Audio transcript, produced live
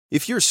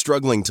If you're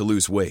struggling to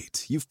lose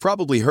weight, you've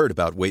probably heard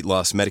about weight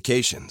loss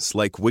medications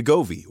like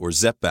Wegovy or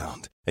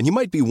Zepbound, and you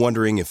might be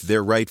wondering if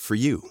they're right for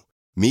you.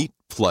 Meet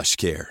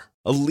PlushCare,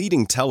 a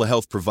leading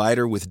telehealth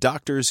provider with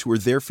doctors who are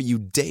there for you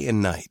day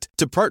and night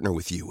to partner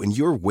with you in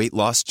your weight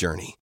loss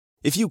journey.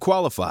 If you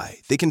qualify,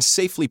 they can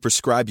safely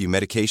prescribe you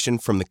medication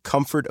from the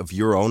comfort of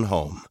your own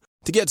home.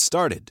 To get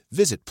started,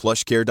 visit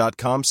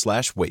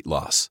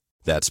plushcare.com/weightloss.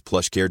 That's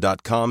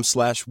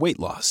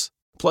plushcare.com/weightloss.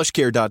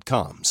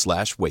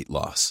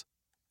 plushcare.com/weightloss.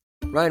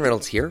 Ryan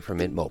Reynolds here from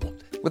Mint Mobile.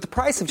 With the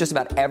price of just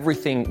about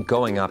everything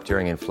going up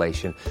during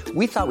inflation,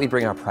 we thought we'd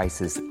bring our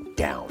prices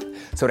down.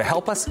 So to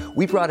help us,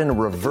 we brought in a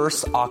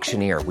reverse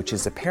auctioneer, which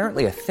is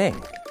apparently a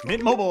thing.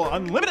 Mint Mobile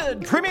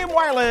Unlimited Premium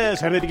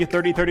Wireless. How to get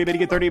 30, 30, bit to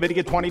get 30, bit to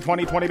get 20,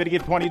 20, 20, bit to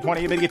get 20,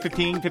 20, bit to get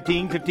 15,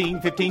 15,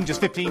 15, 15, just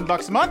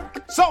 $15 a month?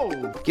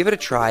 Sold! Give it a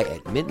try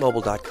at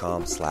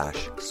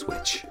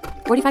mintmobile.com/switch.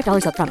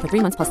 $45 up front for 3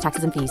 months plus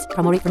taxes and fees.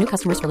 Promo rate for new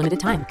customers for limited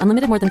time.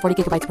 Unlimited more than 40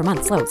 gigabytes per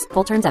month. Slows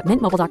full terms at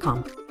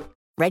mintmobile.com.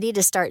 Ready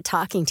to start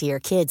talking to your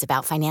kids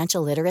about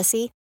financial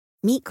literacy?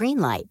 Meet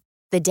Greenlight,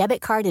 the debit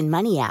card and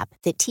money app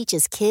that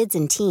teaches kids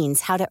and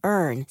teens how to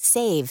earn,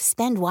 save,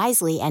 spend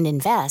wisely, and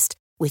invest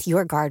with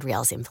your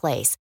guardrails in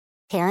place.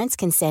 Parents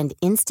can send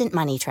instant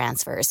money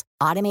transfers,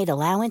 automate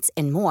allowance,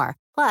 and more.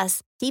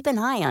 Plus, keep an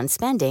eye on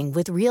spending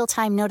with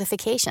real-time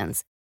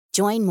notifications.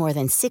 Join more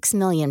than 6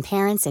 million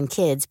parents and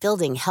kids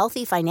building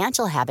healthy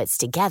financial habits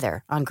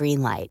together on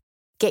Greenlight.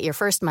 Get your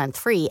first month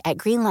free at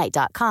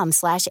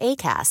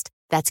greenlight.com/ACAST.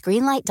 That's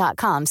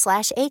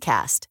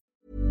greenlight.com/ACAST.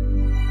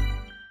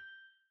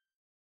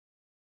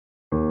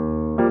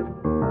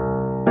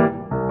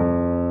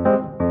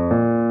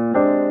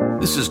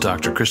 This is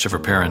Dr. Christopher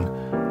Perrin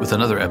with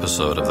another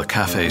episode of the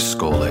Cafe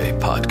Scole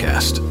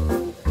podcast.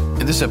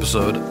 In this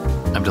episode,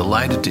 I'm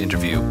delighted to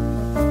interview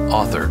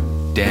author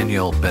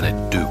Danielle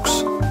Bennett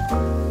Dukes.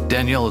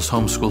 Danielle has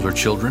homeschooled her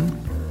children,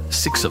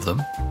 6 of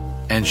them,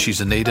 and she's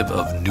a native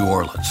of New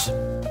Orleans.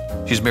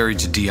 She's married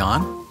to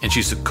Dion, and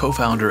she's a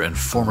co-founder and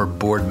former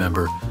board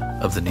member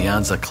of the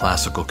Nyanza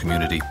Classical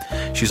Community.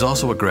 She's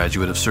also a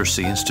graduate of Circe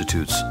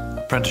Institute's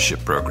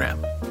apprenticeship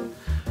program.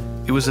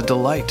 It was a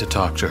delight to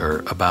talk to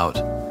her about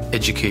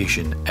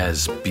education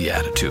as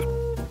beatitude.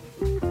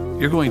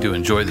 You're going to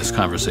enjoy this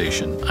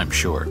conversation, I'm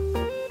sure.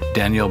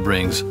 Danielle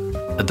brings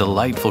a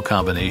delightful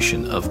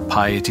combination of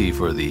piety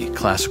for the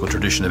classical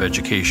tradition of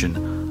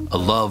education, a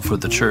love for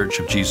the Church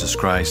of Jesus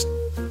Christ,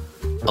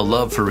 a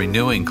love for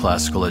renewing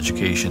classical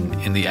education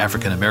in the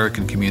African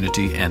American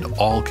community and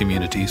all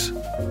communities,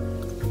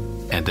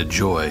 and a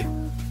joy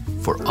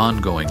for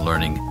ongoing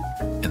learning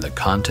in the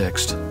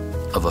context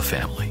of a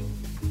family.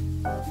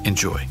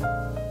 Enjoy.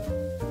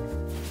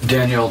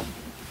 Danielle,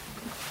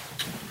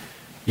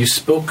 you've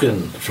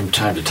spoken from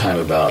time to time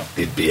about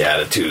the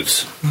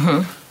Beatitudes.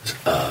 Mm-hmm.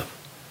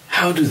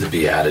 How do the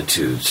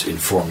Beatitudes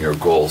inform your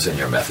goals and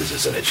your methods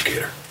as an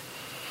educator?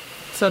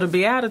 So the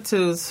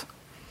Beatitudes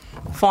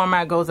form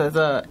my goals as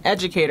an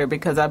educator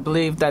because I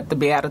believe that the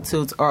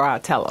Beatitudes are our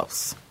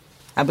telos.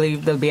 I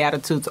believe the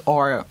Beatitudes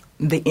are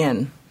the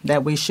end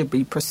that we should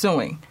be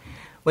pursuing,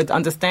 with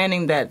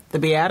understanding that the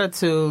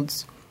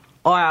Beatitudes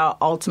are our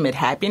ultimate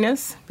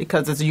happiness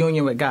because it's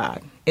union with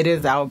God. It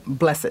is our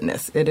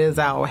blessedness. It is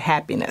our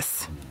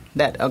happiness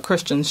that a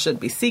Christian should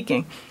be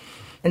seeking.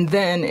 And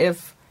then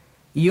if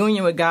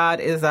union with God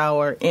is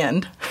our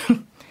end,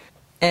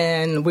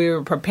 and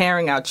we're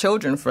preparing our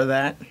children for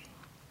that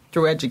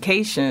through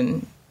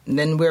education,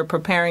 then we're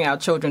preparing our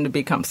children to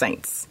become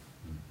saints.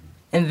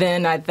 And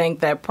then I think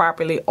that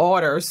properly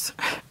orders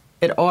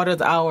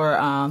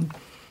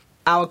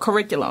our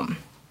curriculum,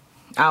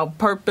 our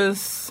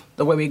purpose,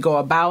 the way we go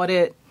about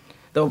it,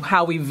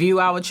 how we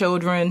view our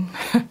children,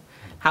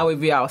 how we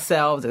view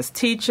ourselves as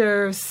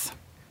teachers,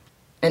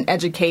 and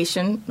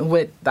education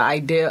with the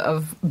idea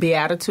of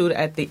beatitude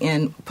at the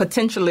end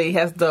potentially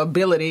has the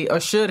ability or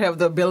should have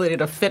the ability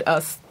to fit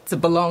us to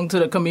belong to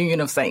the communion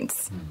of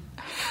saints.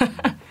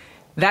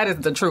 That is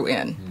the true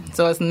end.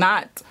 So it's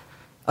not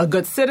a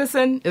good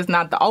citizen. It's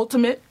not the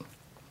ultimate.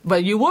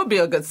 But you will be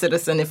a good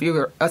citizen if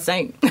you're a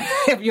saint,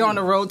 if you're on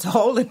the road to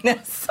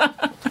holiness.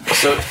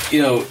 So,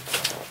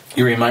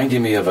 you're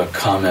reminding me of a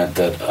comment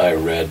that I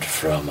read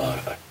from a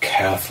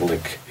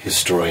Catholic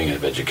historian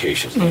of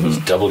education. His name is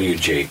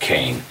W.J.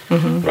 Kane,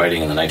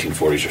 writing in the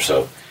 1940s or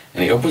so.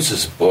 And he opens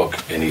his book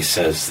and he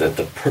says that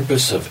the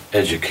purpose of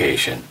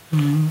education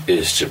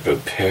is to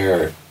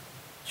prepare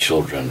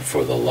children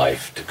for the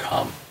life to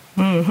come.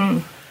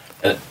 And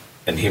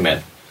he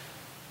meant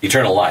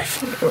eternal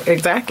life.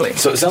 Exactly.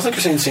 So it sounds like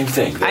you're saying the same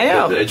thing. I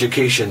know. The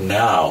education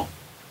now,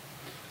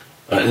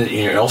 and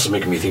you're also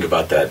making me think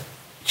about that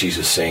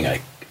Jesus saying,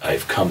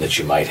 I've come that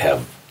you might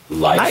have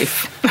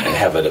life. And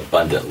have it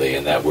abundantly,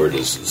 and that word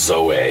is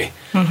zoe.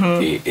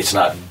 It's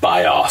not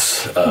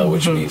bios,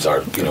 which means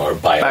our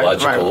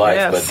biological life,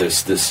 yes. But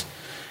there's this,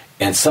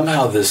 and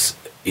somehow this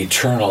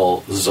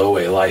eternal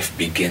zoe life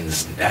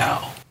begins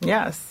now.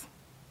 Yes,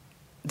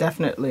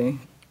 definitely.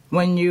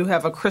 When you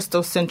have a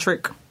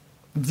Christocentric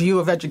view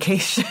of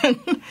education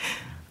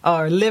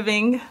or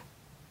living,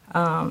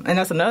 and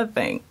that's another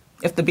thing.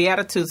 if the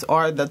Beatitudes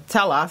are the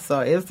telos,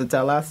 or is the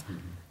telos,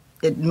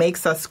 it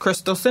makes us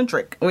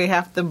Christocentric. We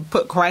have to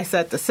put Christ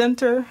at the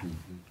center.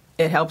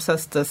 It helps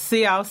us to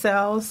see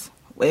ourselves.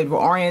 It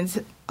orients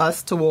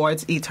us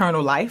towards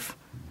eternal life.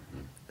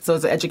 So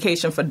it's an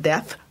education for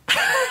death.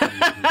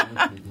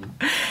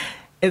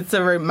 It's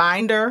a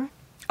reminder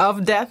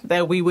of death,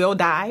 that we will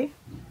die.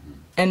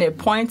 And it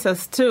points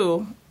us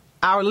to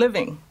our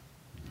living,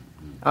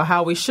 or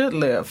how we should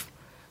live.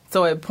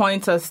 So it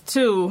points us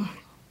to,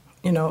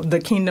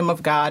 the kingdom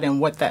of God and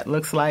what that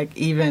looks like,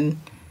 even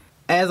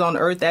as on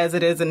earth as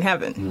it is in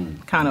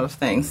heaven, kind of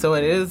thing. So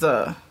it is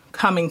a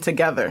coming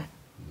together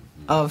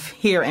of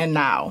here and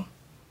now.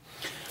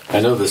 I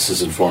know this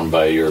is informed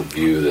by your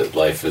view that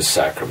life is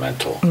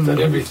sacramental, that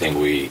everything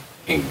we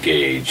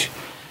engage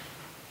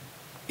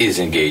is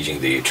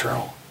engaging the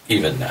eternal,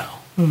 even now.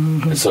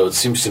 And so it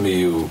seems to me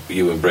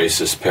you embrace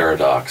this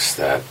paradox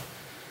that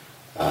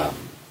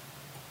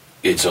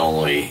it's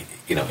only,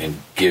 in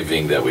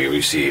giving that we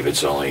receive,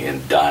 it's only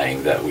in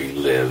dying that we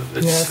live.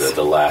 It's Yes.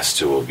 the last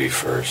two will be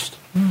first.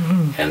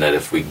 And that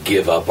if we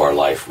give up our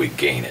life, we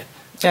gain it.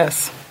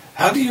 Yes.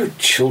 How do your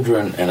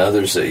children and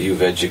others that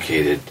you've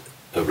educated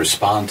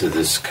respond to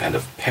this kind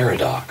of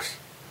paradox?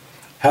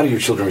 How do your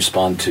children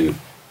respond to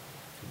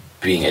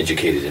being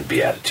educated in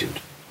beatitude?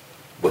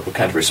 What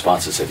kind of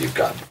responses have you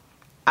gotten?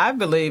 I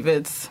believe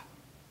it's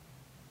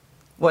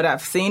what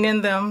I've seen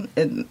in them.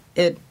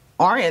 It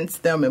orients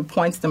them and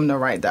points them in the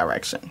right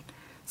direction.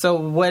 So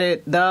what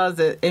it does,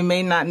 it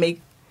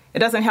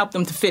doesn't help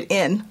them to fit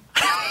in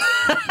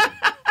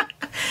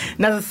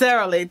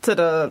necessarily to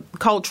the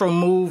cultural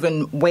move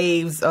and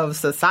waves of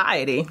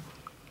society,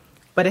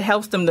 but it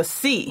helps them to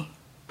see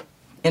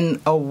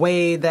in a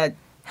way that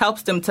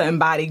helps them to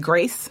embody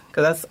grace,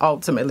 because that's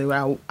ultimately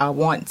what I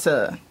want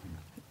to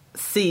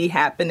see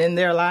happen in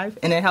their life,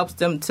 and it helps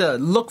them to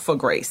look for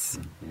grace.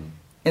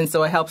 And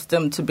so it helps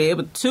them to be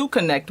able to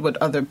connect with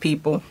other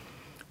people,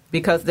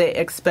 because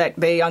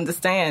they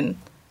understand,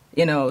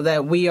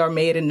 that we are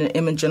made in the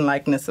image and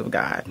likeness of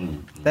God,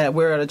 that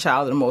we're the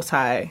child of the Most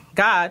High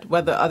God,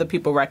 whether other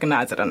people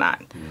recognize it or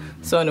not.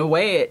 So in a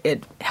way,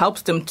 it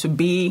helps them to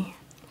be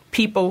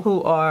people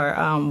who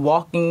are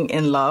walking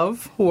in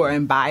love, who are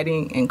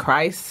abiding in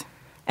Christ.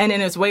 And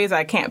in its ways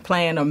I can't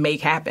plan or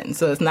make happen.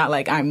 So it's not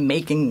like I'm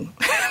making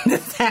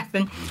this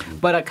happen,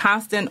 but a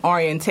constant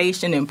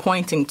orientation and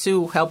pointing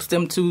to helps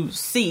them to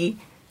see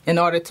in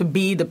order to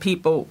be the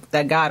people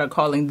that God are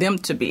calling them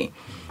to be.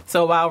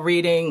 So while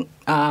reading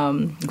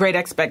Great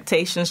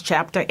Expectations,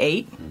 chapter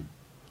 8,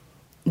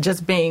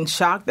 just being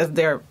shocked as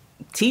their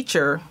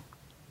teacher,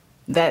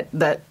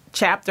 that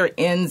chapter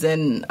ends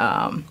in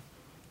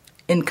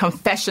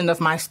confession of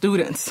my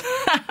students.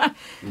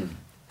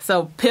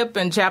 So Pip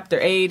in chapter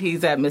 8,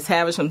 he's at Miss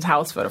Havisham's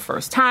house for the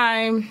first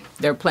time.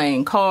 They're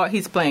playing cards.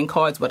 He's playing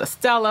cards with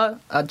Estella,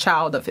 a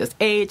child of his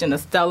age, and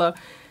Estella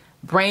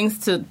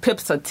brings to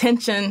Pip's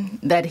attention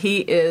that he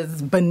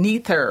is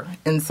beneath her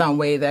in some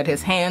way, that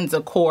his hands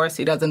are coarse,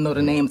 he doesn't know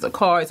the names of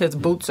cards, his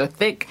boots are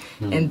thick,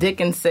 and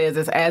Dickens says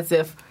it's as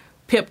if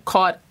Pip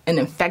caught an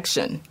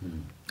infection.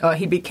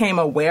 He became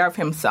aware of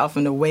himself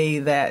in a way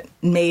that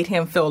made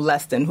him feel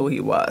less than who he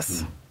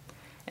was.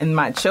 And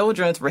my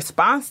children's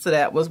response to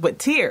that was with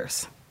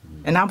tears.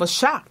 And I was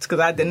shocked because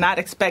I did not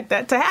expect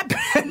that to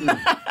happen.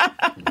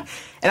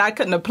 And I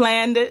couldn't have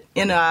planned it.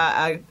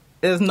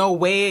 There's no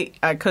way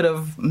I could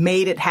have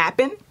made it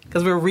happen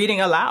because we were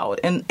reading aloud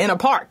in a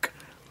park.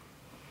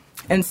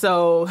 And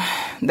so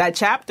that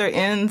chapter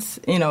ends,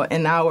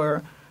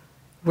 we're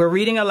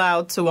reading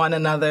aloud to one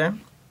another.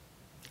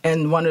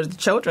 And one of the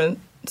children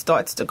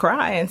starts to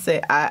cry and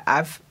say,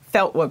 I've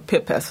felt what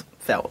Pip has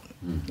felt.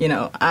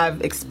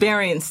 I've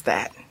experienced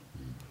that.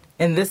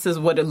 And this is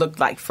what it looked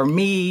like for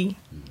me.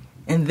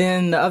 And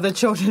then the other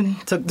children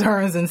took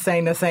turns in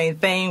saying the same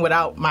thing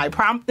without my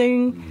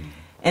prompting.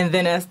 And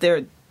then as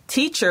their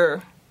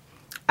teacher,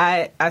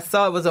 I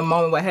saw it was a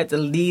moment where I had to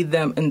lead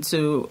them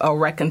into a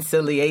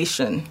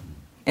reconciliation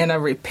and a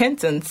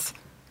repentance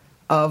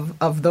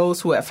of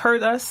those who have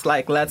hurt us.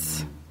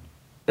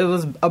 It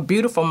was a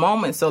beautiful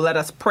moment. So let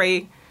us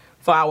pray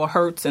for our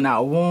hurts and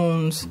our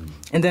wounds.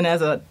 And then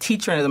as a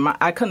teacher,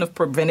 I couldn't have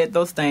prevented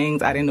those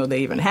things. I didn't know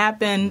they even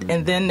happened.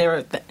 And then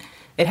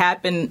it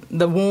happened,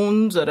 the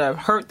wounds or the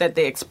hurt that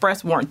they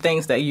expressed weren't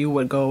things that you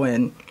would go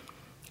and,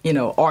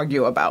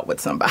 argue about with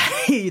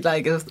somebody.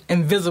 Like it was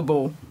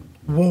invisible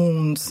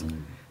wounds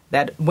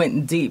that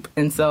went deep.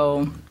 And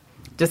so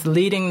just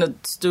leading the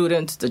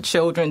students, the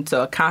children,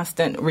 to a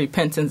constant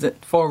repentance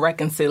for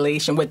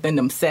reconciliation within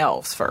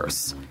themselves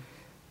first.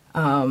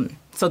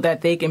 So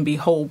that they can be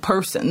whole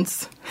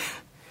persons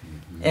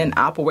and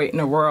operate in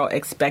the world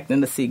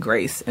expecting to see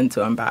grace and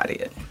to embody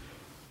it.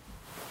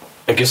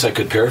 I guess I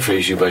could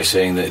paraphrase you by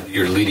saying that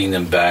you're leading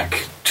them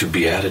back to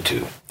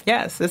beatitude.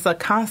 Yes, it's a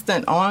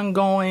constant,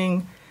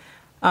 ongoing.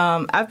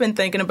 I've been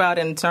thinking about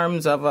it in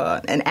terms of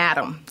an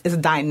atom. It's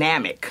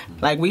dynamic.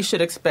 Like we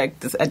should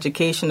expect this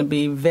education to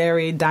be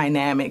very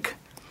dynamic.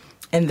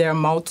 And there are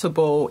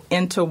multiple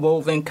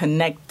interwoven,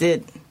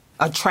 connected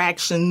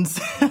attractions,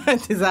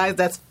 these eyes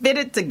that's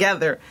fitted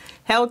together,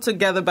 held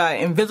together by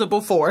invisible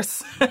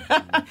force.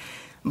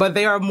 But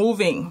they are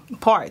moving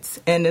parts,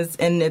 and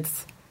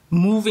it's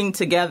moving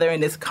together,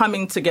 and it's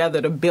coming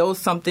together to build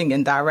something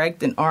and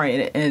direct and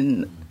orient,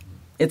 and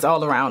it's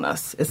all around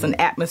us. It's an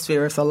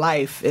atmosphere, it's a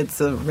life,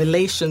 it's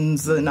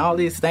relations, and all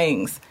these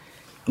things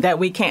that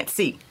we can't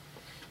see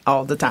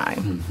all the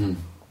time. Mm-hmm.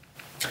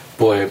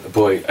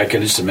 Boy, I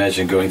can just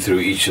imagine going through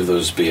each of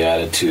those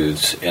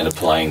Beatitudes and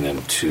applying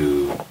them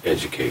to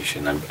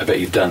education. I bet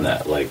you've done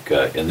that. Like,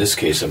 in this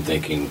case, I'm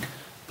thinking,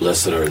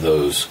 blessed are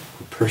those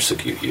who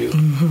persecute you.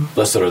 Mm-hmm.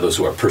 Blessed are those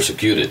who are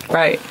persecuted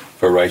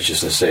for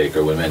righteousness' sake,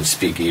 or when men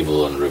speak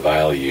evil and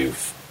revile you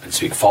and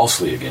speak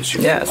falsely against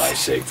you for my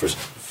sake,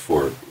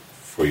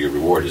 for your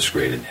reward is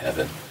great in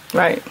heaven.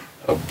 Right.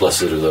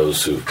 Blessed are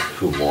those who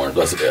mourn.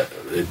 Blessed,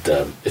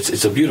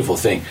 it's a beautiful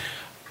thing.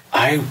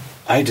 I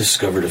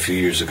discovered a few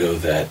years ago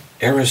that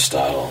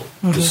Aristotle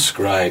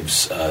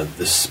describes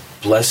the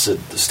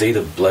state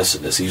of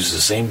blessedness. He uses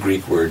the same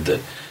Greek word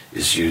that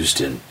is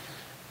used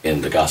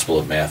in the Gospel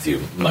of Matthew,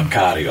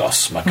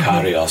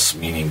 makarios,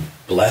 meaning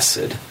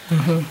blessed.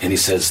 And he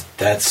says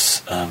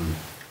that's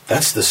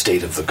the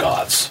state of the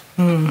gods.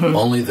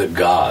 Only the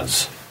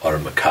gods are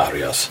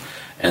makarios.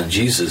 And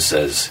Jesus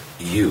says,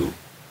 you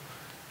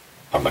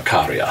are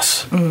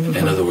makarios.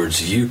 In other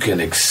words, you can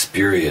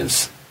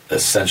experience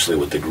essentially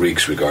what the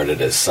Greeks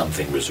regarded as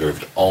something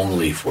reserved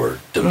only for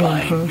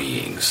divine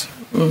beings.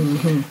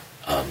 And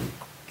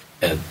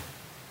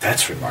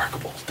that's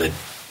remarkable, that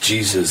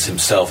Jesus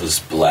himself is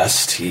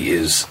blessed. He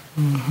is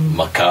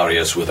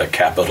Makarios with a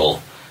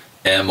capital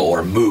M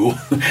or mu.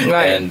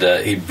 And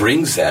he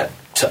brings that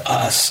to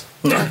us,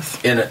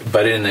 but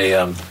in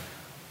a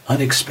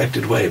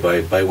unexpected way,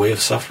 by way of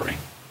suffering.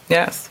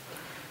 Yes.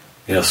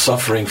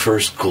 Suffering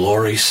first,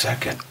 glory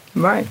second.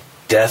 Right.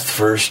 Death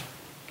first,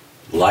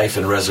 life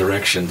and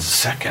resurrection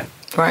second.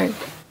 Right.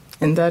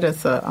 And that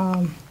is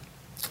I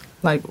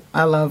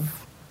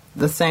love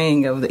the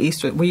saying of the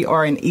Easter, we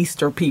are an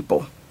Easter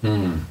people.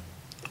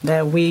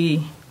 That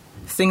we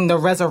sing the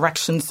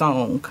resurrection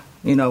song.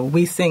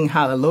 We sing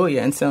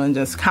hallelujah. And so I'm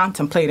just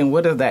contemplating,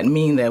 what does that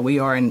mean that we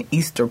are an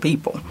Easter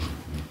people?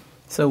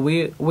 So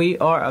we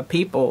are a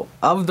people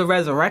of the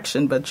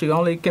resurrection, but you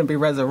only can be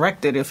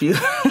resurrected if you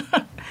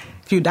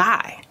if you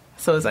die.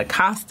 So it's a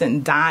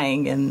constant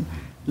dying and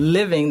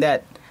living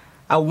that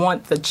I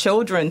want the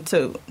children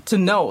to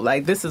know,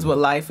 like, this is what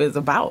life is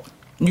about.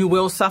 You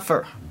will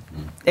suffer.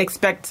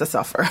 Expect to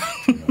suffer.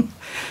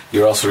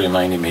 You're also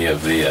reminding me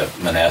of the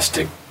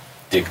monastic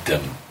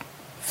dictum,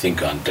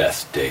 think on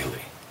death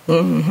daily.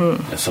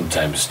 And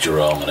sometimes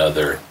Jerome and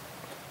other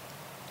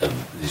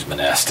of these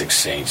monastic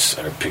saints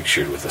are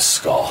pictured with a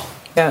skull.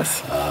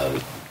 Yes.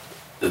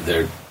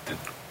 They're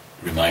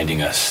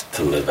reminding us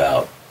to live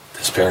out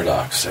this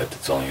paradox that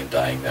it's only in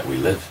dying that we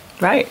live.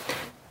 Right.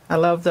 I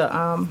love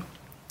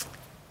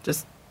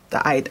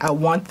I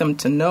want them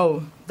to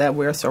know that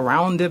we're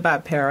surrounded by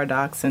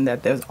paradox and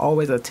that there's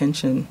always a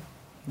tension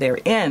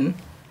therein,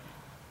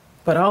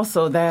 but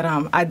also that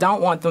I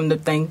don't want them to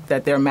think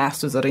that they're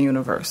masters of the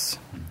universe.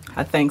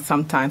 I think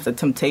sometimes the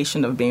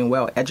temptation of being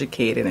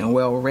well-educated and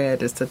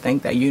well-read is to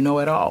think that you know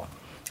it all,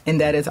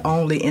 and that is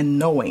only in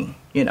knowing,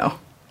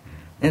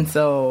 And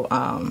so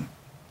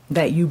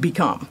that you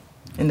become.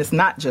 And it's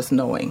not just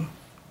knowing.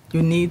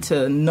 You need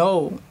to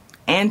know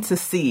and to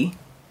see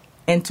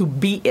and to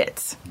be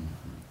it.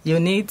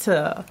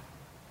 It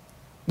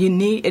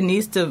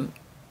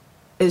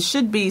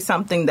should be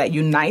something that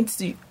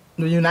unites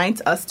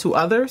us to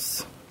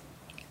others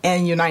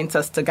and unites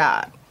us to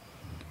God.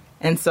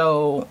 And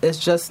so it's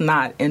just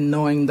not in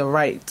knowing the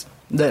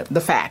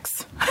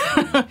facts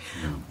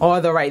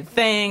or the right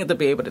thing to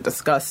be able to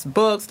discuss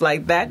books.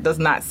 Like, that does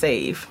not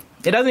save.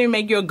 It doesn't even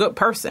make you a good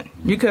person.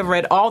 You could have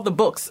read all the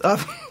books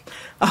of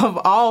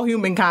all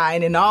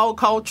humankind in all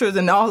cultures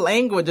and all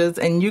languages,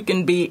 and you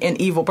can be an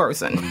evil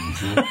person.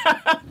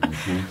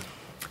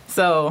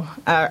 So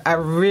I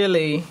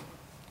really,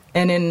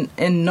 and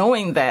in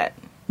knowing that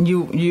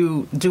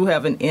you do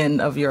have an end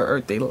of your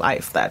earthly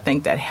life, that I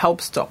think that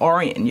helps to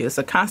orient you. It's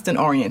a constant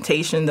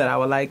orientation that I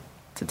would like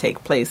to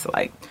take place.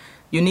 Like,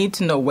 you need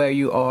to know where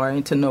you are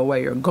and to know where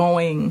you're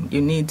going.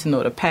 You need to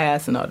know the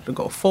past in order to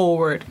go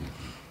forward.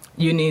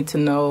 You need to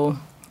know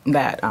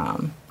that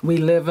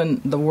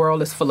the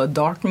world is full of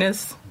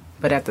darkness,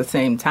 but at the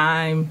same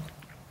time,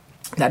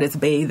 that it's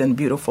bathed in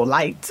beautiful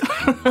light.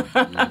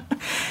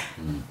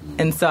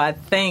 And so I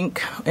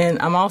think, and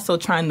I'm also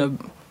trying to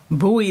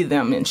buoy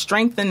them and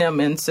strengthen them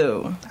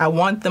into, I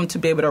want them to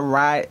be able to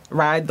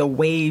ride the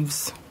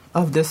waves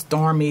of this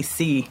stormy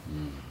sea.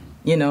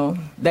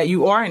 That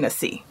you are in a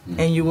sea,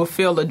 and you will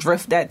feel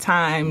adrift at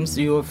times,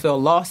 you will feel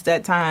lost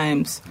at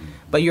times,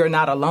 but you're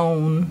not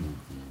alone,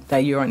 that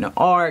you're in the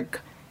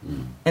ark.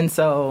 And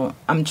so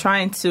I'm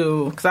trying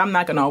to, because I'm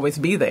not going to always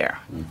be there.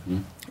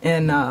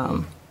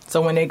 And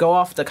so when they go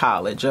off to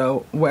college or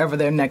wherever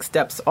their next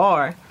steps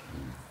are,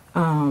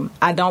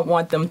 I don't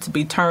want them to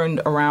be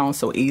turned around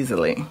so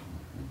easily.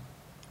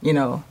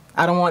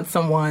 I don't want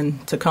someone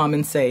to come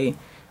and say,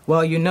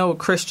 well,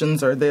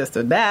 Christians are this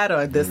or that,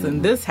 or this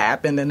and this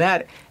happened and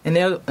that.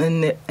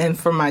 And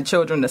for my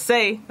children to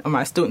say, or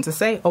my students to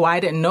say, oh, I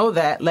didn't know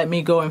that. Let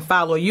me go and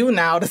follow you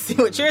now to see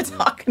what you're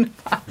talking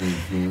about.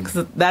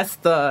 Because that's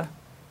the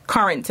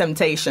current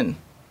temptation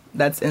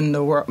that's in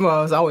the world.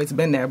 Well, it's always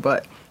been there,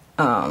 but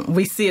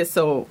we see it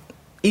so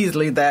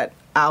easily that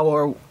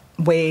our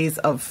ways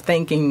of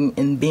thinking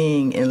and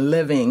being and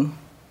living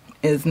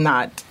is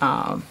not...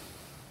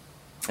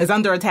 is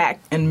under attack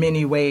in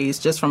many ways,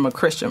 just from a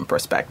Christian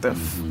perspective.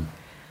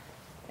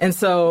 And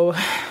so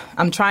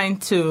I'm trying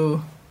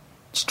to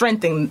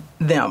strengthen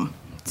them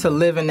to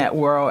live in that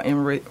world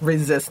and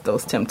resist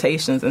those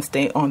temptations and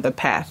stay on the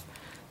path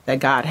that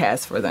God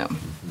has for them.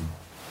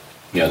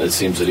 Yeah, it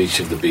seems that each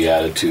of the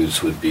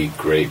Beatitudes would be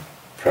great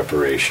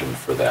preparation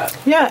for that.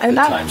 Yeah, and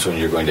times when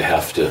you're going to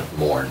have to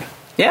mourn.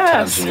 Yes.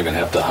 Times when you're going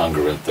to have to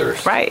hunger and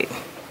thirst. Right.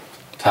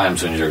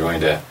 Times when you're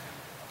going to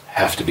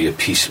have to be a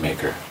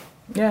peacemaker.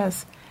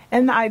 Yes.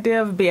 And the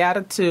idea of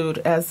beatitude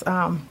as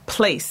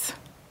place.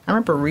 I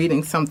remember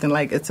reading something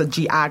like it's a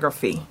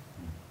geography.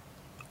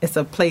 It's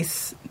a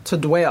place to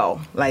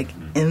dwell, like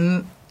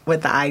in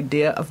with the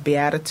idea of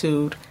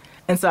beatitude.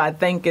 And so I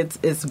think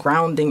it's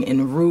grounding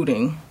and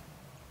rooting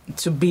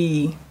to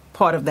be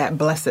part of that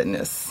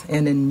blessedness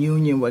and in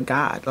union with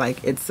God.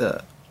 Like it's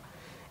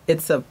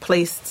a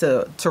place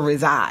to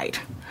reside.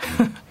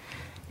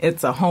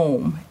 It's a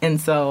home.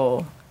 And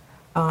so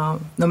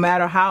no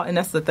matter how, and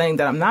that's the thing,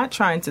 that I'm not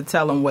trying to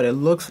tell them what it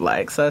looks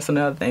like. So that's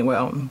another thing.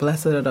 Well,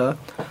 blessed are the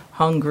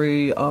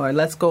hungry, or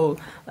let's go,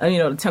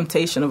 the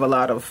temptation of a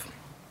lot of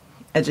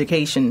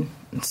education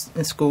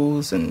in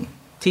schools and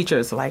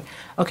teachers, like,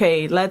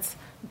 okay,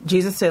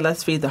 Jesus said,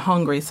 let's feed the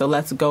hungry. So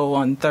let's go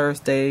on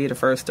Thursday, the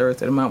first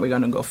Thursday of the month, we're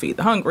going to go feed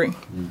the hungry,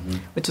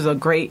 which is a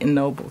great and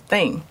noble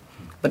thing.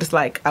 But it's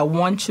like, I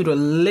want you to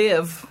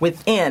live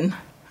within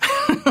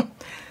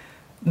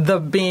the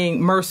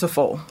being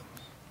merciful.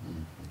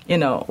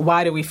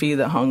 Why do we feed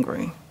the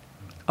hungry?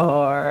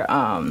 Or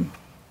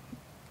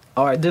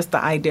just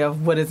the idea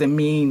of what does it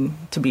mean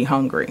to be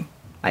hungry?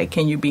 Like,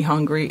 can you be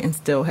hungry and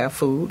still have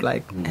food?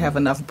 Like, have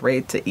enough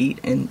bread to eat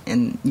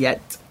and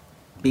yet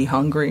be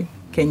hungry?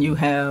 Can you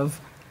have,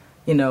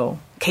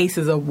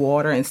 cases of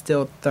water and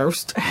still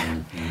thirst?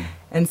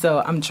 And so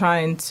I'm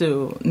trying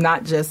to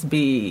not just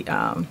be,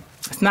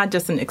 it's not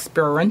just an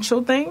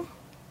experiential thing.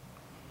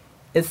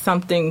 It's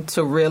something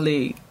to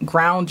really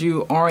ground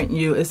you, orient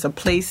you. It's a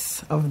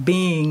place of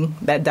being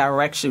that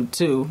directs you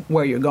to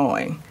where you're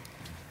going.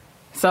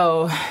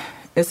 So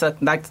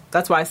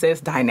that's why I say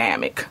it's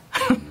dynamic.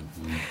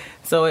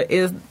 So it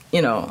is,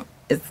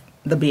 it's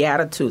the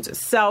Beatitudes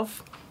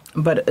itself,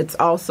 but it's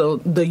also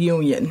the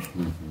union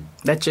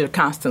that you're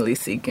constantly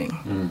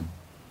seeking.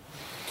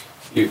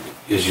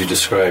 As you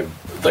describe,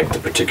 like, the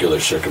particular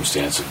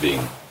circumstance of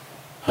being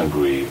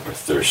hungry or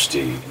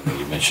thirsty, and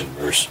you mentioned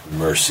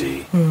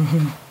mercy,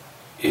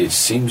 it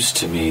seems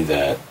to me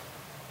that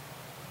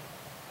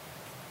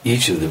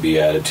each of the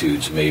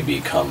Beatitudes may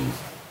become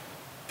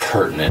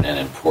pertinent and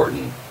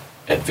important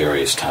at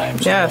various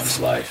times in one's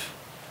life.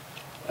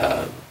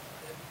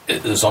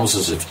 It's almost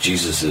as if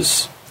Jesus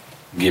is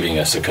giving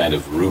us a kind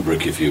of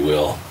rubric, if you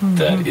will,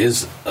 that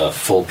is a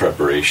full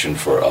preparation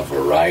for a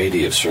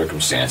variety of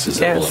circumstances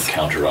that we'll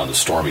encounter on the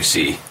stormy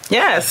sea.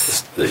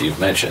 Yes. That you've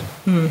mentioned.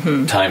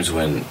 Times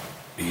when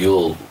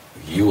you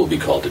will be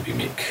called to be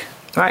meek.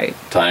 Right.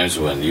 Times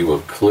when you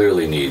will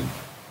clearly need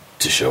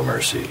to show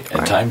mercy.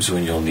 And times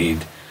when you'll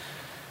need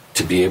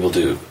to be able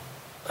to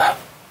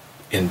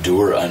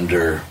endure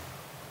under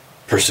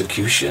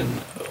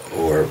persecution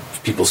or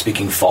people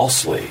speaking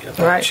falsely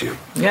about you.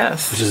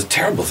 Yes. Which is a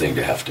terrible thing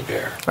to have to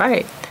bear.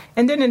 Right.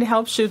 And then it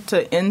helps you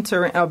to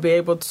enter or be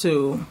able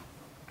to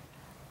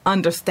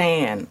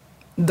understand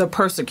the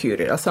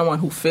persecuted or someone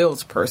who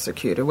feels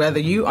persecuted, whether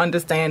you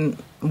understand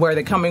where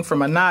they're coming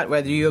from or not,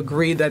 whether you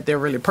agree that they're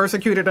really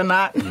persecuted or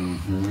not.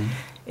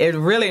 It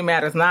really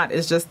matters not.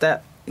 It's just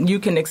that you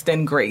can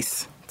extend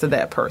grace to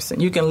that person.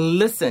 You can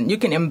listen. You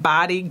can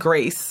embody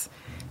grace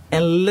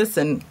and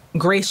listen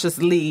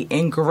graciously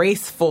and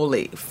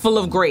gracefully, full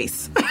of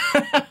grace.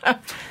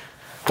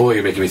 Boy,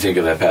 you're making me think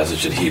of that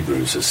passage in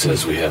Hebrews. It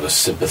says we have a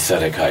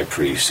sympathetic high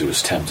priest who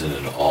is tempted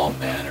in all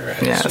manner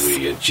as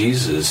we.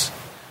 Jesus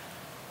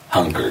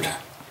hungered.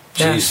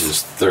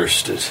 Jesus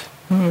thirsted.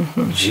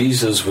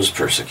 Jesus was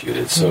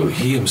persecuted. So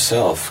he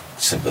himself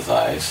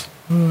sympathized.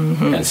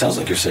 And it sounds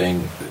like you're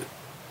saying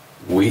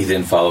we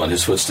then follow in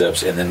his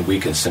footsteps, and then we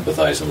can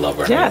sympathize and love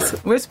our neighbor.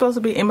 Yes, we're supposed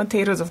to be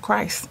imitators of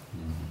Christ.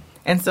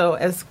 And so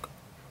as,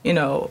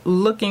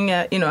 looking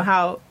at,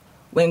 how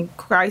when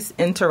Christ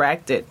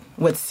interacted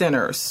with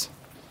sinners,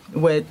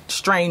 with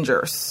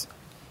strangers,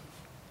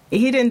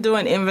 he didn't do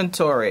an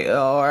inventory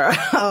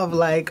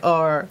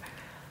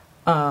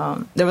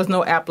there was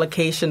no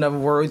application of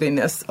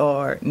worthiness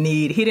or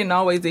need. He didn't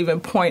always even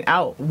point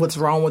out what's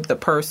wrong with the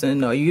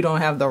person or you don't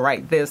have the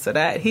right this or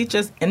that. He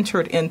just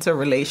entered into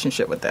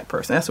relationship with that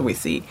person. That's what we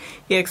see.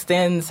 He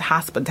extends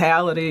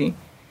hospitality.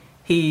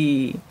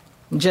 He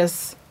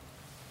just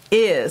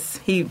is.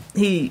 He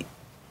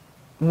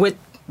with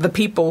the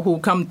people who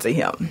come to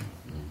him.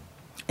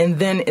 And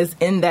then it's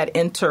in that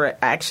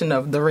interaction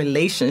of the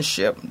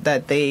relationship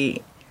that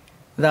they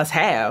thus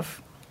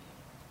have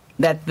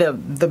that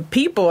the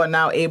people are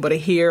now able to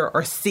hear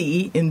or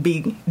see and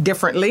be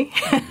differently.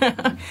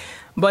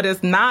 But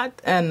it's not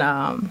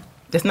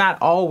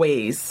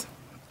always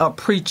a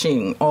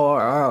preaching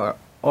or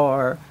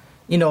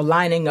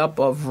lining up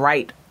of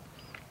right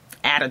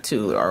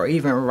attitude or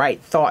even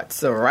right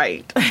thoughts or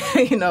right,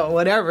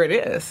 whatever it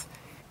is.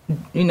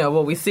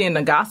 What we see in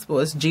the gospel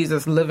is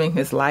Jesus living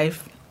his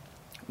life.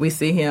 We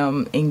see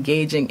him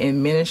engaging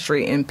in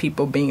ministry and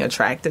people being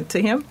attracted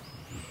to him.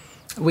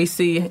 We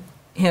see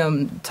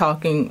him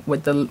talking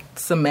with the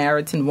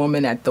Samaritan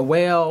woman at the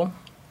well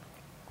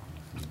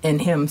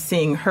and him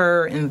seeing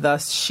her, and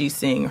thus she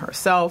seeing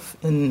herself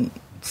and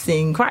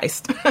seeing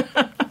Christ.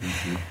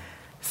 Mm-hmm.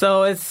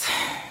 So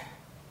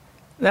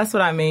that's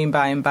what I mean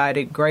by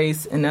embodied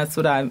grace, and that's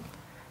what I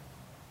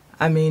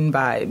mean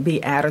by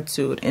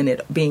beatitude and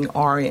it being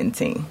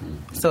orienting.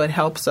 Mm-hmm. So it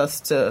helps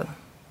us to,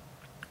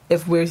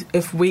 if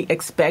we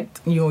expect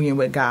union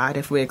with God,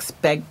 if we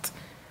expect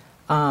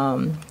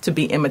to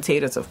be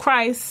imitators of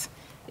Christ,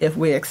 if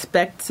we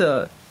expect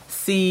to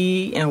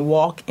see and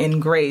walk in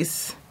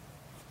grace,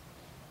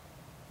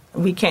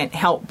 we can't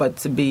help but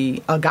to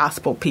be a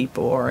gospel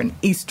people or an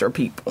Easter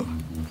people.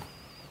 Mm-hmm.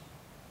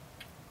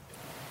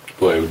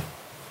 Boy, I would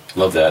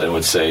love that. I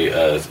would say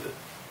a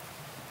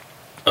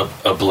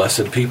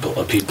blessed people,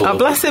 a people of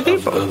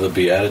the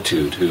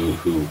Beatitude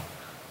who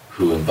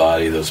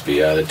embody those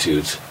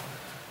Beatitudes.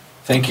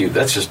 Thank you.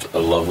 That's just a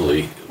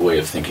lovely way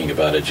of thinking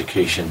about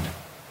education.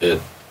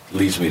 It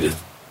leads me to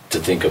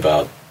think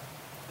about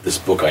this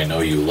book I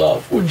know you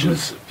love, which mm-hmm.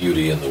 is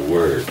Beauty in the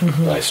Word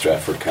mm-hmm. by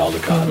Stratford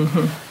Caldecott.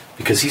 Mm-hmm.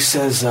 Because he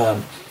says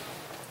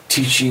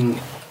teaching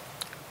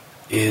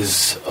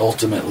is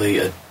ultimately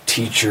a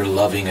teacher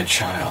loving a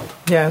child.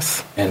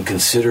 Yes. And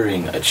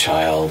considering a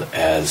child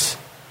as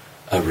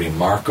a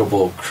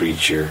remarkable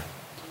creature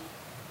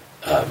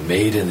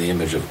made in the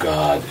image of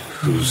God,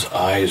 whose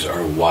eyes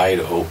are wide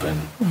open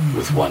mm-hmm.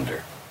 with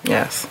wonder.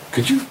 Yes.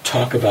 Could you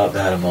talk about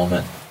that a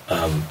moment?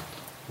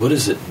 What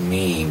does it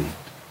mean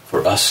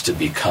for us to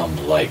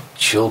become like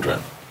children,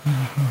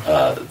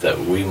 mm-hmm. That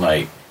we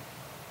might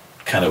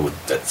kind of,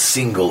 with that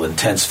single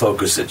intense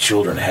focus that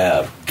children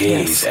have,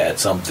 gaze yes. at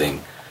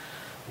something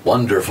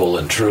wonderful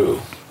and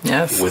true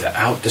yes.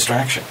 without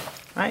distraction?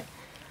 Right.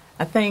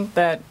 I think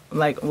that,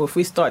 if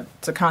we start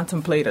to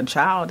contemplate a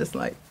child, it's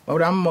like,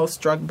 what I'm most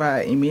struck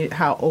by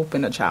how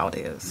open a child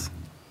is.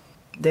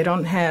 They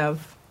don't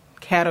have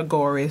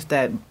categories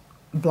that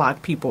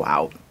block people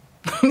out.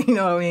 You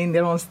know what I mean? They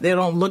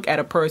don't look at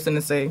a person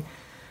and say,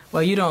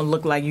 well, you don't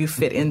look like you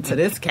fit into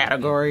this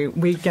category.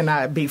 We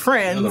cannot be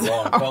friends. You're the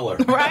wrong color.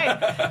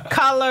 Right.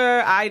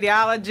 Color,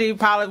 ideology,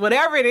 politics,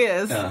 whatever it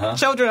is, uh-huh.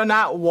 children are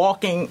not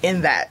walking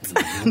in that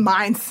mm-hmm.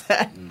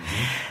 mindset. Mm-hmm.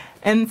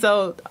 And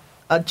so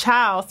a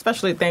child,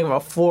 especially think of a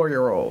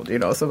 4-year-old,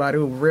 somebody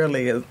who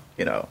really is,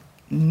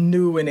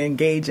 new and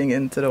engaging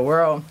into the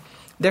world,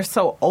 they're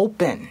so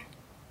open.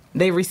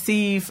 They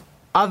receive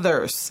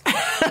others.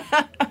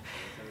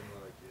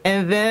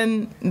 And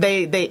then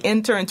they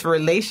enter into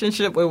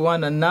relationship with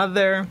one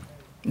another.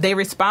 They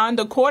respond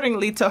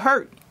accordingly to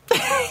hurt.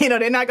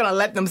 They're not going to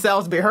let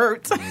themselves be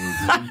hurt.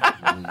 Mm-hmm.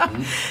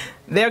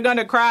 Mm-hmm. They're going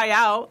to cry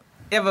out.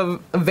 They have a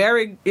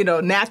very,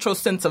 natural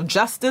sense of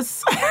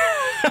justice.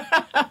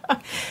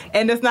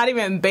 And it's not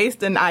even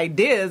based on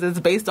ideas. It's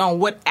based on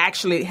what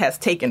actually has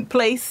taken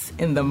place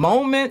in the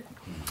moment.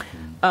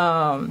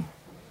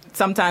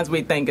 Sometimes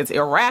we think it's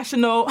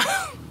irrational,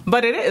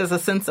 but it is a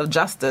sense of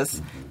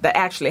justice that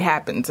actually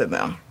happened to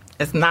them.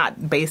 It's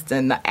not based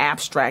in the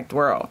abstract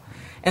world.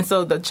 And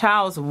so the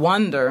child's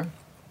wonder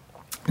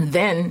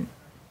then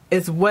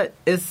is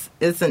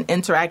an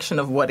interaction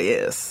of what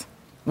is.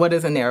 What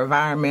is in their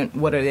environment,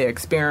 what are they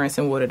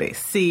experiencing, what do they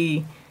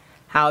see,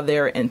 how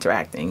they're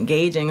interacting,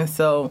 engaging. And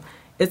so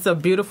it's a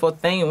beautiful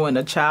thing when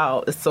a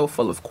child is so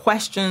full of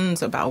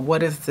questions about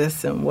what is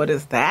this and what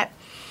is that.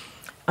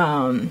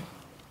 And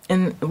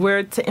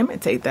we're to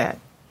imitate that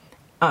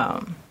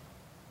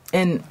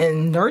and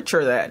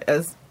nurture that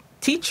as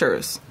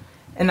teachers.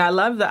 And I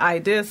love the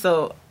idea.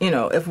 So,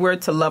 if we're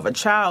to love a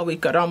child, we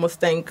could almost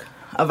think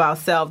of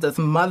ourselves as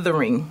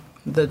mothering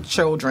the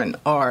children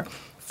or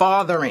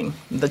fathering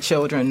the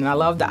children. And I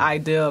love the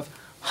idea of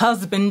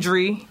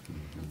husbandry.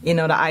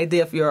 The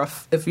idea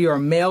if you're a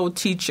male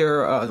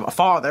teacher or a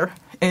father,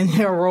 and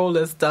your role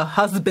is to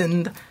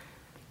husband,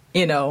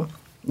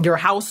 your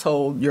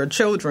household, your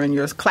children,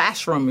 your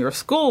classroom, your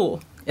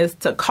school, is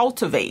to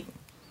cultivate,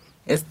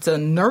 is to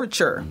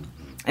nurture.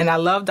 And I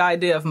love the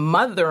idea of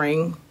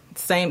mothering,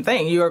 same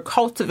thing. You're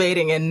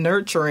cultivating and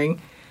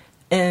nurturing,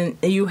 and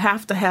you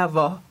have to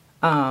have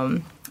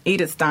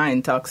Edith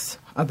Stein talks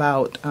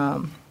about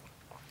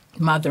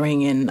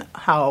mothering and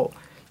how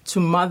to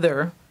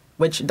mother,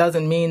 which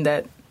doesn't mean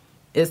that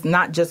it's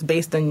not just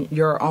based on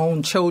your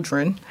own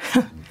children,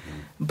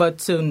 but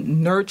to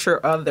nurture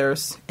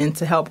others and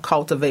to help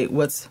cultivate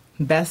what's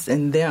best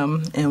in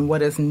them and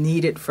what is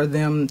needed for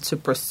them to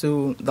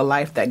pursue the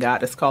life that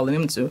God is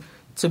calling them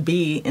to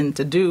be and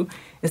to do,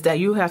 is that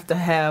you have to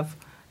have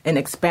an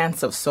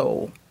expansive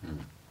soul,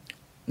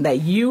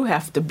 that you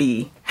have to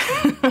be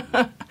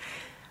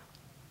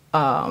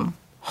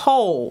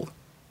whole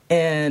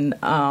and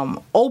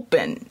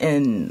open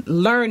and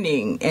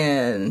learning,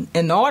 and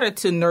in order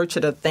to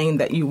nurture the thing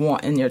that you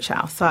want in your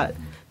child. So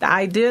the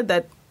idea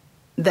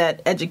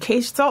that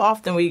education, so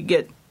often we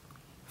get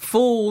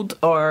fooled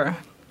or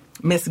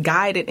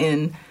misguided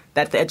in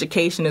that the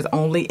education is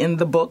only in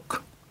the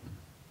book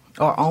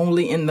or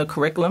only in the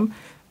curriculum,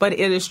 but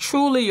it is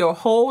truly your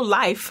whole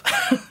life,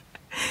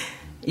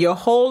 your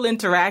whole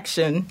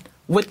interaction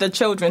with the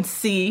children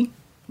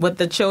what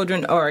the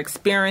children are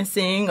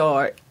experiencing,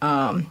 or,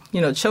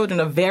 children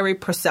are very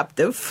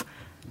perceptive.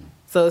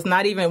 So it's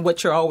not even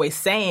what you're always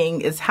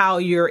saying, it's how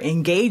you're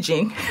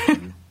engaging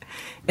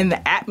in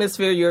the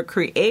atmosphere you're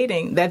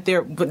creating,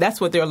 that's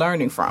what they're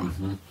learning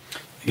from.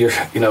 You're,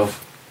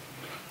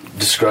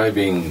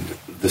 describing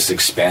this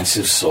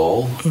expansive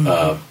soul.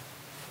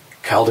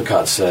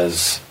 Caldecott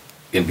says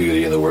in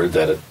Beauty and the Word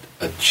that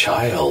a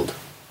child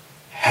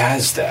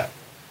has that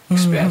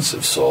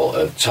expansive soul.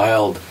 A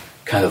child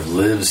kind of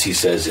lives, he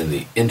says, in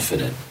the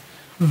infinite,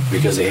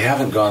 because they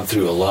haven't gone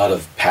through a lot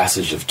of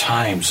passage of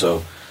time.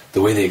 So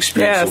the way they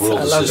experience the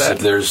world is as if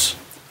there's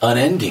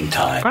unending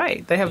time.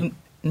 Right. They have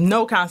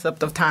no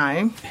concept of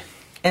time,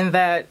 and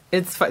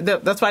that's why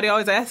they're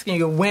always asking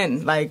you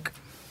when, like,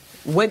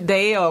 what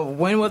day or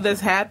when will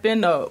this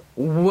happen, or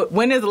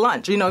when is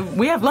lunch?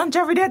 We have lunch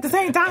every day at the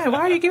same time.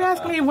 Why do you keep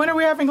asking me when are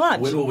we having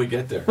lunch? When will we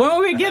get there? When will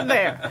we get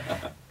there?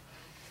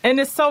 And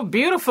it's so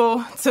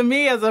beautiful to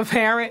me as a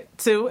parent,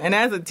 too, and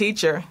as a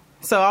teacher.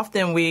 So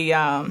often we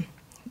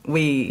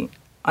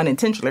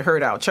unintentionally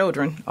hurt our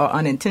children or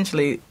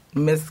unintentionally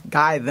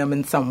misguide them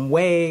in some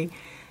way.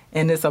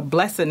 And it's a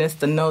blessedness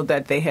to know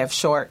that they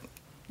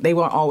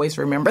won't always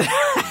remember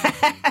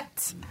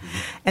that.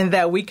 And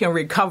that we can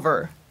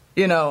recover,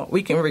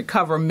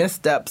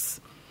 missteps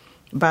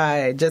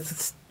by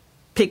just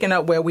picking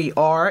up where we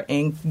are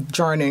and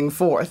journeying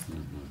forth.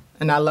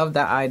 And I love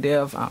that idea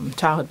of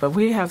childhood. But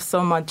we have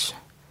so much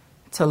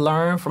to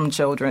learn from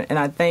children. And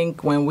I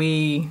think when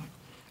we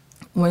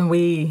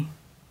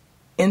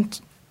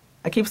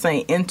I keep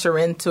saying enter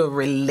into a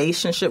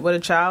relationship with a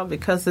child,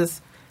 because it's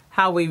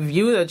how we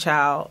view the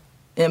child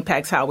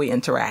impacts how we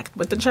interact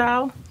with the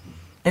child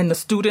and the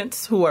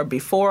students who are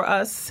before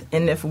us.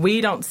 And if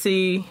we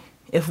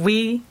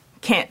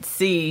can't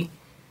see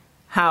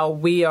how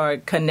we are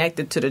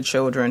connected to the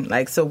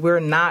children, so we're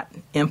not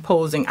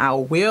imposing our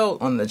will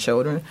on the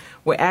children.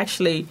 We're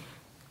actually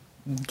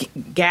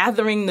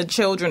gathering the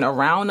children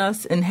around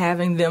us and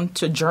having them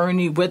to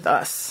journey with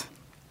us.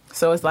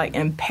 So it's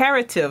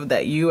imperative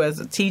that you as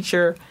a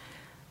teacher,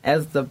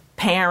 as the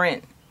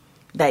parent,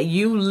 that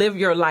you live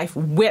your life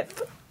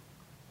with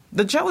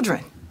the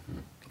children,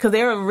 because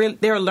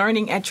they're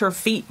learning at your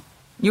feet.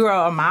 You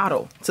are a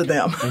model to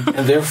them.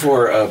 And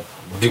therefore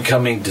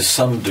becoming to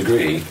some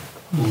degree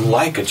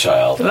like a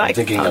child. I'm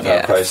thinking of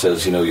how Christ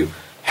says, you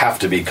have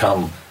to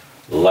become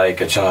like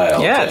a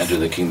child to enter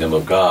the kingdom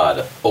of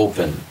God,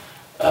 open,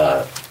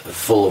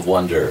 full of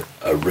wonder,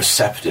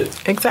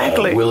 receptive,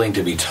 willing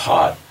to be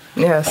taught,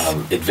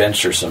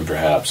 adventuresome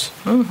perhaps.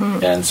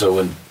 And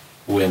so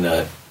when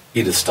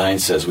Edith Stein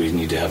says we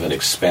need to have an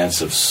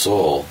expansive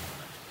soul,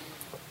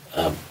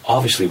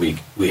 obviously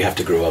we have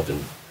to grow up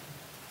and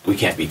we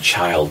can't be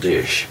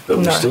childish, but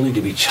we still need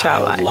to be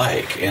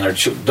childlike. And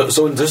so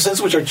there's a sense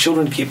in which our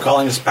children keep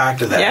calling us back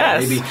to that.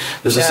 Yes. Maybe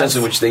there's a sense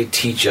in which they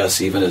teach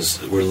us even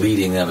as we're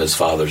leading them as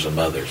fathers and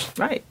mothers.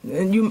 Right.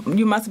 And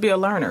you must be a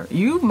learner.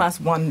 You must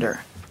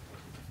wonder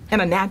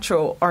in a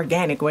natural,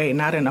 organic way,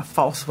 not in a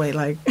false way.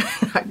 Like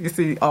you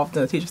see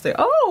often the teachers say,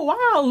 oh,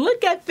 wow,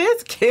 look at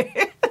this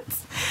kid.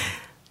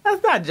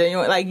 That's not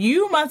genuine.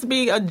 You must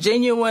be a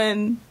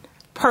genuine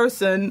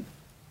person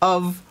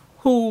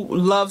who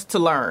loves to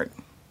learn,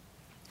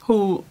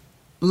 who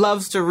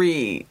loves to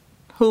read,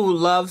 who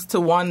loves to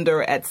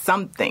wonder at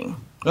something.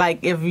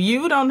 If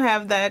you don't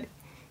have that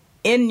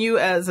in you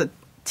as a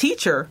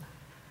teacher,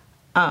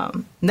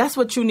 that's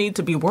what you need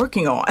to be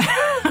working on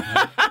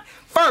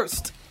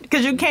first,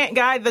 because you can't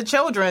guide the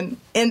children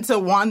into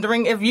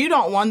wandering if you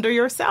don't wander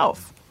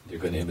yourself. They're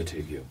going to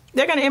imitate you.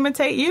 They're going to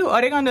imitate you, or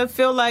they're going to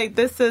feel like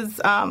this is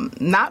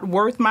not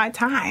worth my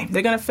time.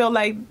 They're going to feel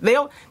like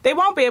they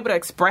won't be able to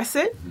express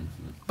it,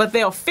 but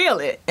they'll feel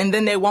it, and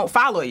then they won't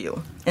follow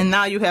you. And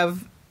now you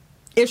have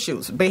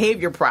issues,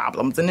 behavior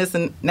problems, and this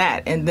and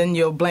that, and then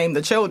you'll blame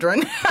the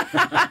children.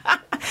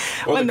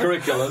 Or the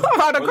curriculum.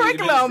 Or the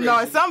curriculum,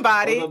 or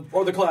somebody.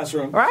 Or the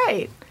classroom.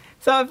 Right.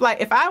 So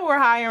if I were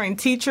hiring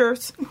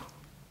teachers,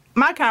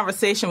 my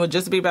conversation would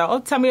just be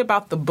about, tell me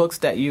about the books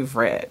that you've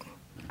read.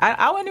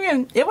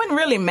 It wouldn't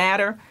really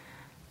matter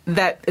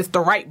that it's the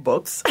right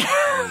books.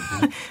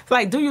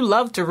 It's do you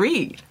love to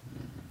read?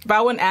 But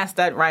I wouldn't ask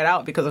that right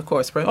out because, of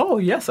course,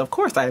 yes, of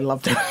course I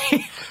love to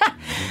read.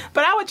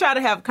 But I would try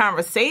to have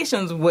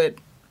conversations with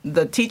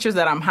the teachers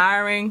that I'm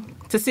hiring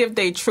to see if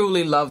they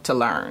truly love to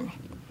learn.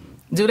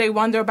 Do they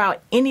wonder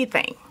about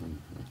anything?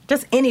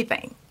 Just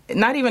anything.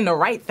 Not even the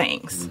right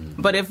things.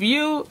 But if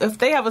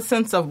they have a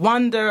sense of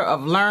wonder,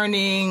 of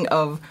learning,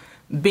 of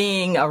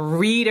being a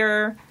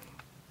reader,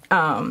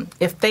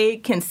 if they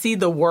can see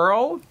the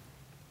world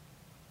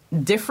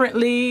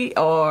differently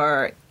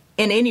or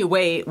in any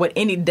way with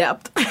any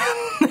depth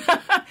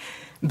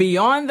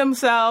beyond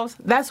themselves,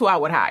 that's who I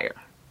would hire.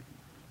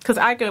 Because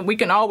we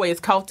can always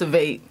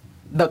cultivate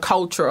the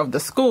culture of the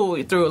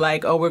school through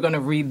we're going to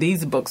read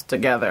these books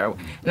together.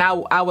 And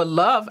I would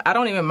love, I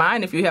don't even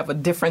mind if you have a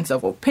difference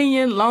of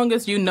opinion, long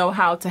as you know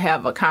how to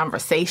have a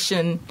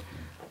conversation.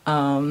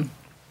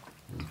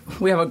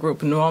 We have a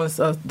group in New Orleans,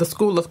 the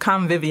School of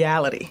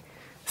Conviviality.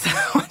 So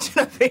I want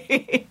you to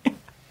be.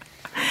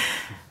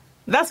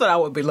 That's what I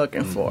would be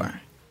looking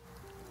for.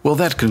 Well,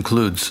 that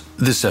concludes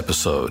this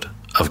episode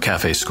of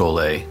Café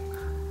Scole,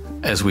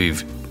 as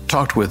we've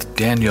talked with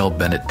Danielle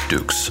Bennett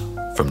Dukes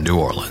from New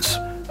Orleans.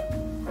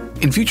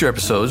 In future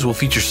episodes, we'll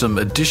feature some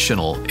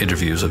additional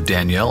interviews of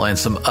Danielle and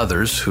some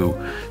others who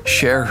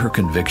share her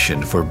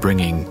conviction for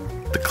bringing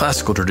the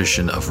classical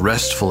tradition of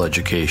restful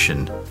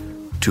education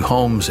to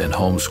homes and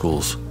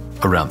homeschools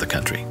around the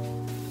country.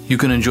 You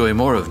can enjoy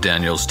more of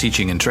Danielle's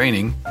teaching and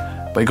training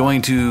by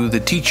going to the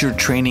teacher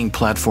training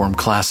platform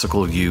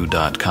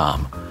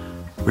classicalview.com,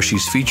 where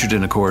she's featured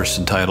in a course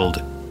entitled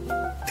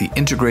The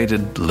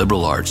Integrated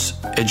Liberal Arts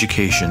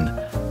Education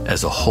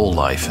as a Whole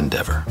Life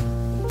Endeavor.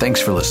 Thanks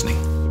for listening.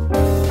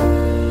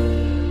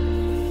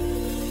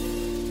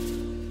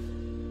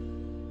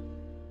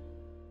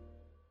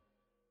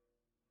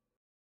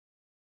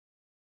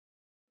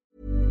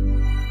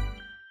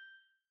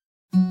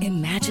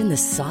 Imagine the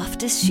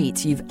softest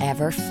sheets you've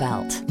ever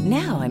felt.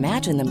 Now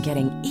imagine them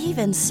getting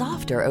even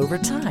softer over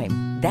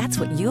time. That's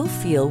what you'll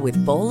feel with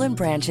Boll &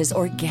 Branch's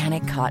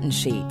organic cotton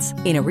sheets.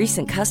 In a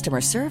recent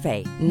customer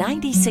survey,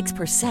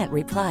 96%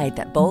 replied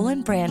that Boll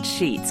 & Branch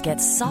sheets get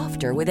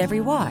softer with every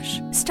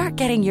wash. Start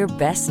getting your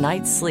best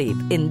night's sleep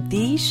in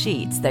these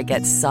sheets that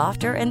get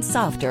softer and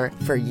softer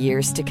for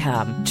years to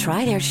come.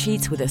 Try their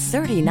sheets with a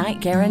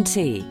 30-night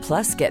guarantee.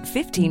 Plus, get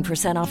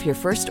 15% off your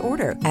first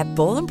order at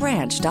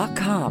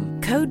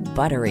bollandbranch.com. Code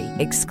BUTTERY.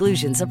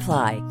 Exclusions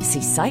apply.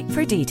 See site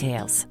for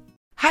details.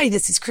 Hi,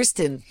 this is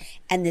Kristen.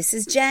 And this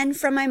is Jen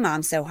from My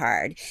Mom So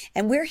Hard.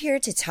 And we're here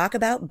to talk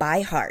about By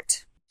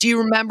Heart. Do you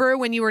remember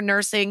when you were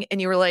nursing and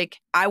you were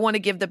like, I want to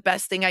give the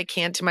best thing I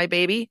can to my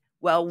baby?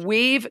 Well,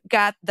 we've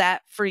got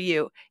that for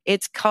you.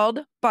 It's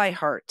called By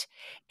Heart,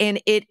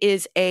 and it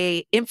is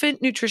a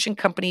infant nutrition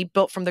company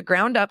built from the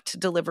ground up to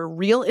deliver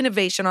real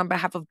innovation on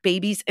behalf of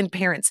babies and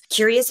parents.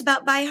 Curious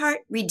about By Heart?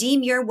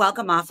 Redeem your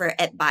welcome offer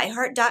at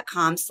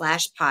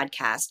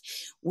byheart.com/podcast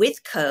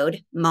with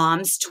code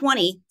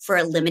MOMS20 for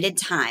a limited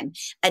time.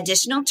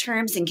 Additional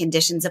terms and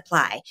conditions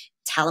apply.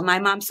 Tell them My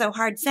Mom So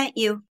Hard sent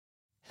you.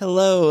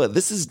 Hello,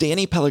 this is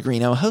Danny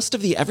Pellegrino, host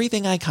of the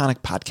Everything Iconic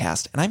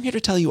podcast, and I'm here to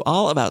tell you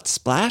all about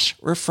Splash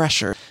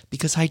Refresher,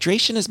 because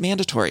hydration is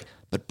mandatory,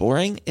 but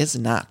boring is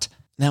not.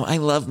 Now, I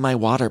love my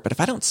water, but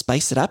if I don't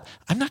spice it up,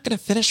 I'm not going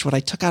to finish what I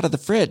took out of the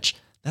fridge.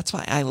 That's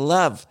why I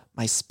love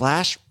my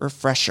Splash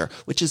Refresher,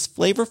 which is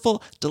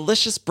flavorful,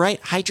 delicious,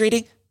 bright,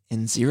 hydrating,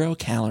 and 0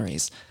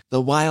 calories. The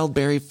wild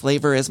berry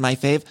flavor is my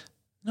fave.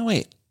 No,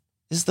 wait,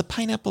 is the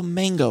pineapple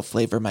mango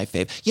flavor my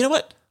fave? You know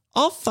what?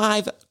 All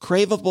 5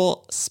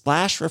 craveable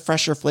Splash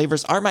Refresher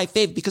flavors are my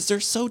fave because they're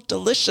so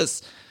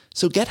delicious.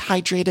 So get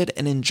hydrated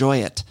and enjoy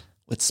it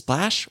with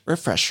Splash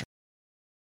Refresher.